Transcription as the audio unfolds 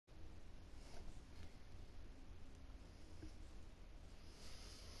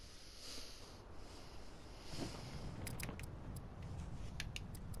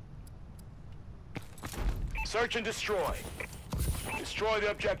Search and destroy. Destroy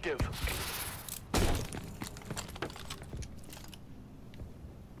the objective.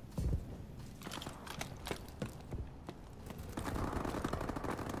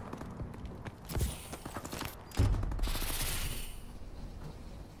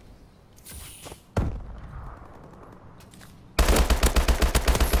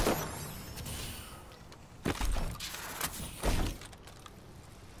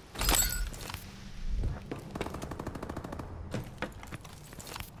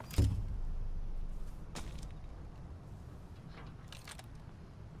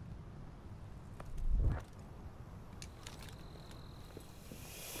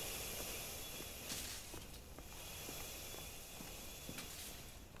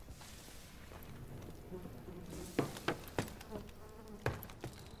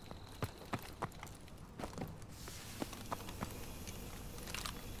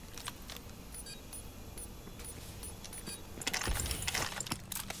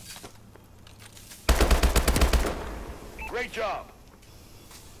 Great job.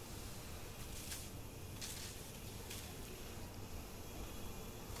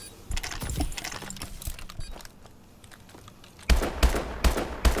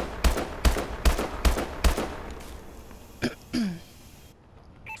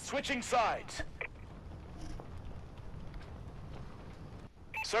 Switching sides.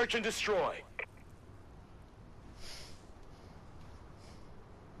 Search and destroy.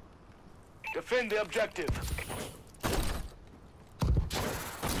 Defend the objective.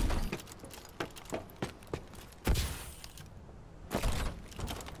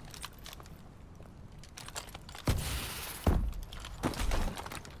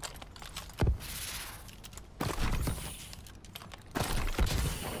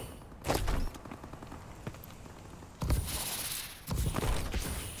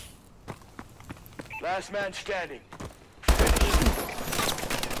 Last man standing.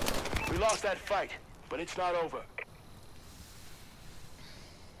 We lost that fight, but it's not over.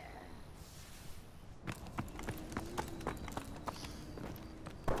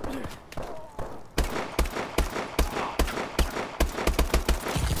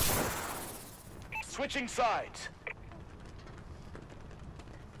 Switching sides.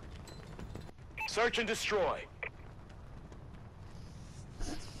 Search and destroy.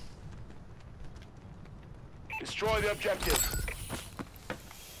 Destroy the objective.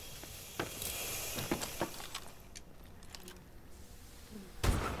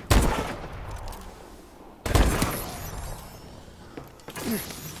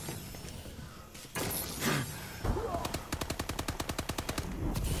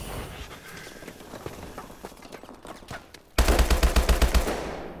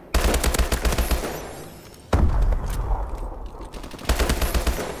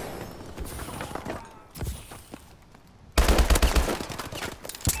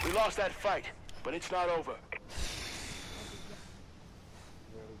 We lost that fight, but it's not over.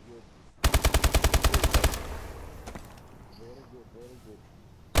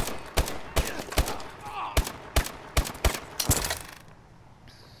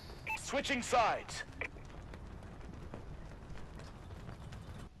 Switching sides.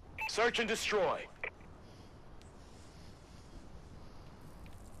 Search and destroy.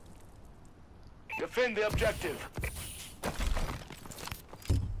 Defend the objective.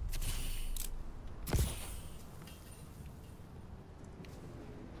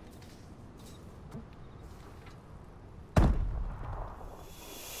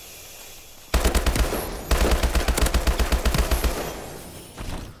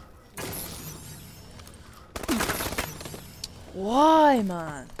 Why,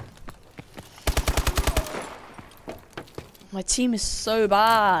 man? My team is so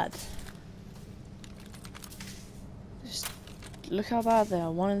bad. Just look how bad they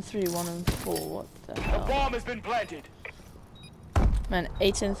are. 1-3, 1-4. What the hell? A bomb has been planted. Man,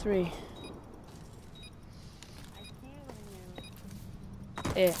 8-3.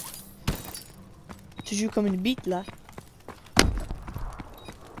 Eh. Tu joues comme une bite là.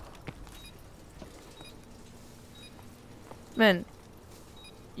 Man,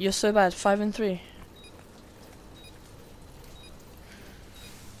 you're so bad. 5-3.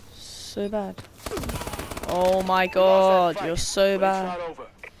 So bad. Oh my god, you're so bad.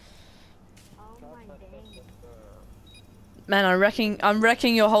 Man, I'm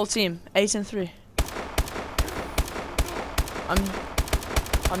wrecking your whole team. 8-3.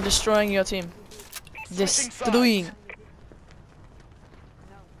 I'm destroying your team. Destroying.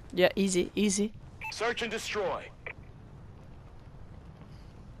 Yeah, easy, easy. Search and destroy.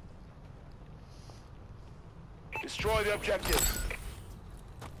 Destroy the objective.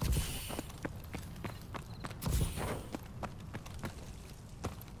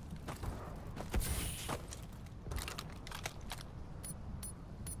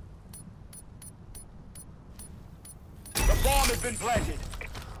 been planted.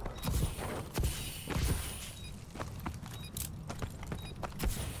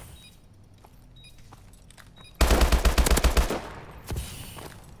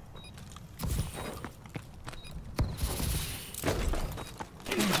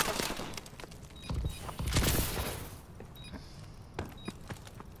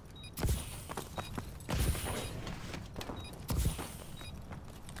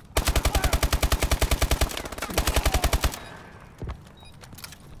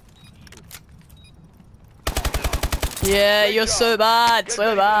 Yeah, Great you're job. so bad, Get so ready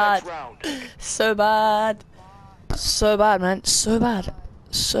for the bad, next round. so bad, so bad, man, so bad,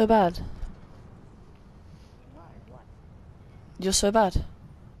 so bad. You're so bad.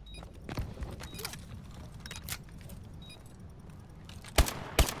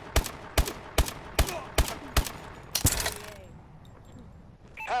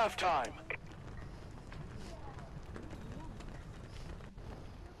 Halftime.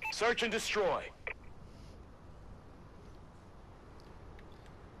 Search and destroy.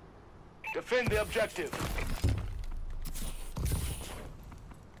 Defend the objective.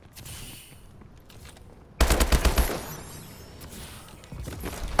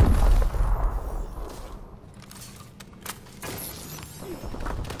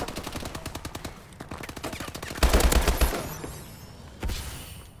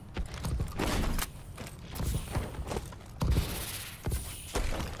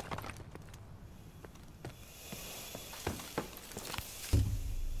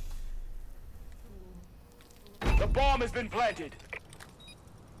 The bomb has been planted.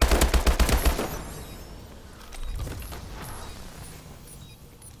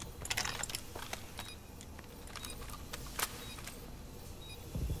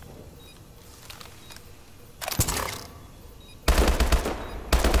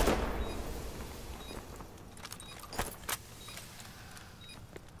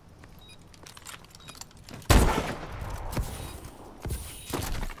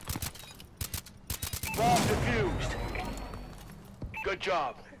 Bomb defused. Good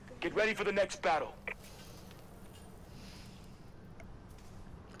job. Get ready for the next battle.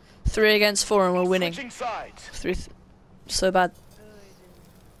 3 against 4 and we're winning. Switching sides. So bad.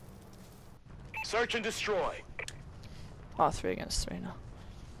 Search and destroy. Oh, 3 against 3 now.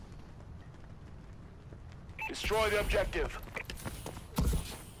 Destroy the objective.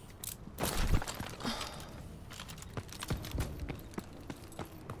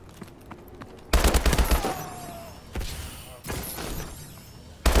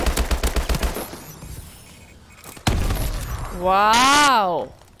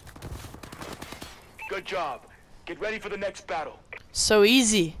 Wow. Good job. Get ready for the next battle. So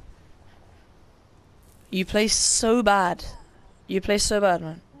easy. You play so bad. You play so bad,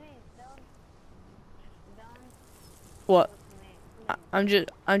 man. What? I'm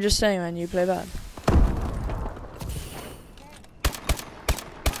just saying, man, you play bad.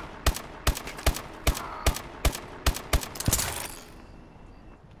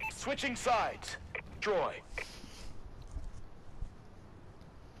 Switching sides. Destroy.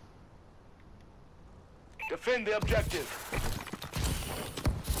 Defend the objective.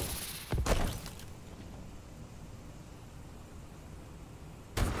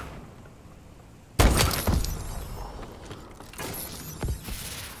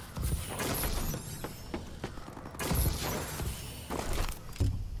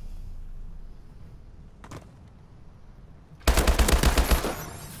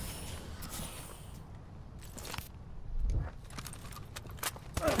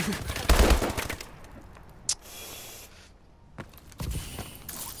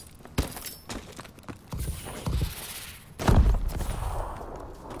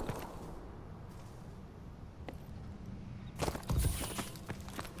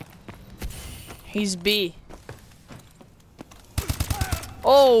 He's B.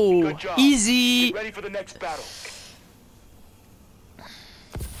 Oh, Good job. easy. Get ready for the next battle.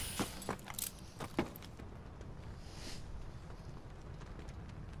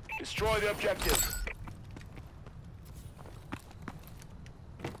 Destroy the objective.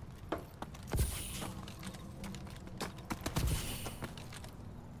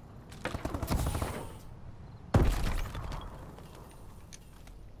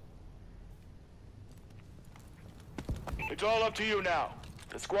 It's all up to you now.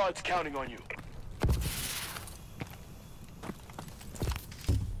 The squad's counting on you.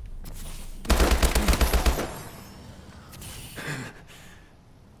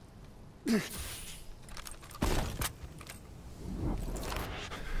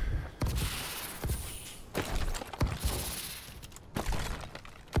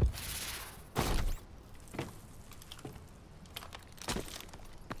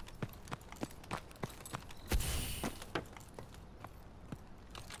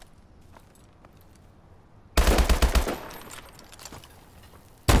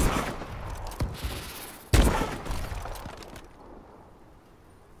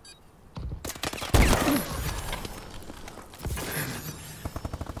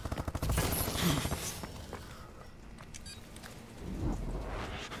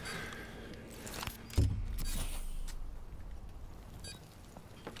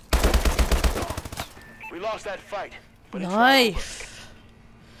 We lost that fight. But it's not Knife.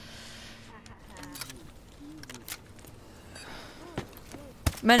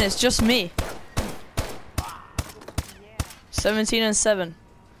 Man, it's just me. 17 and 7. over.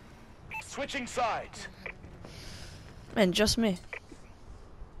 Switching sides. Man, just me.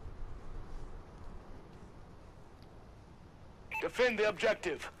 Defend the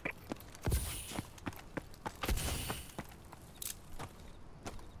objective.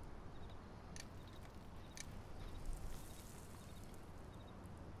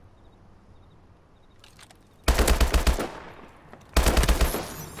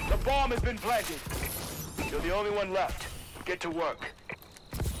 The bomb has been planted. You're the only one left. Get to work.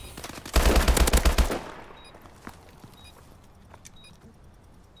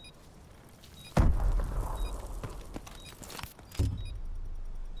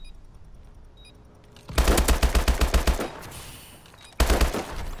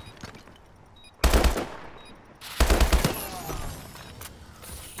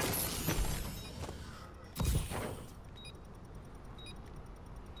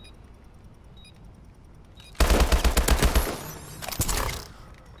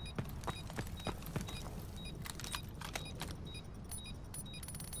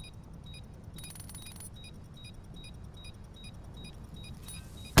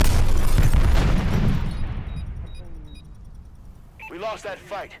 We lost that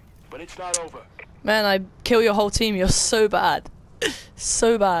fight, but it's not over. Man, I kill your whole team. You're so bad.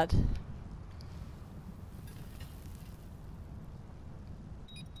 So bad.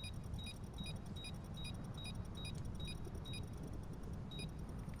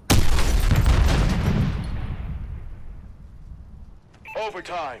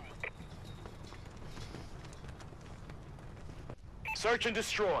 Overtime. Search and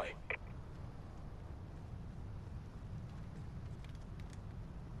destroy.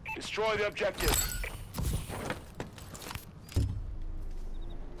 Destroy the objective.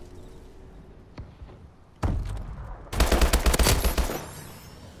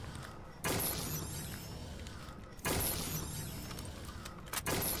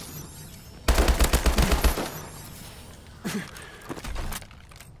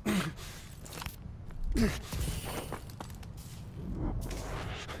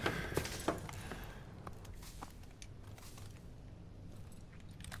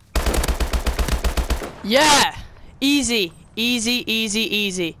 Yeah! Easy. Easy, easy,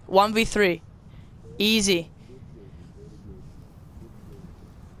 easy. 1v3. Easy.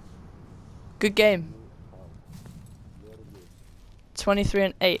 Good game. 23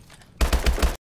 and 8.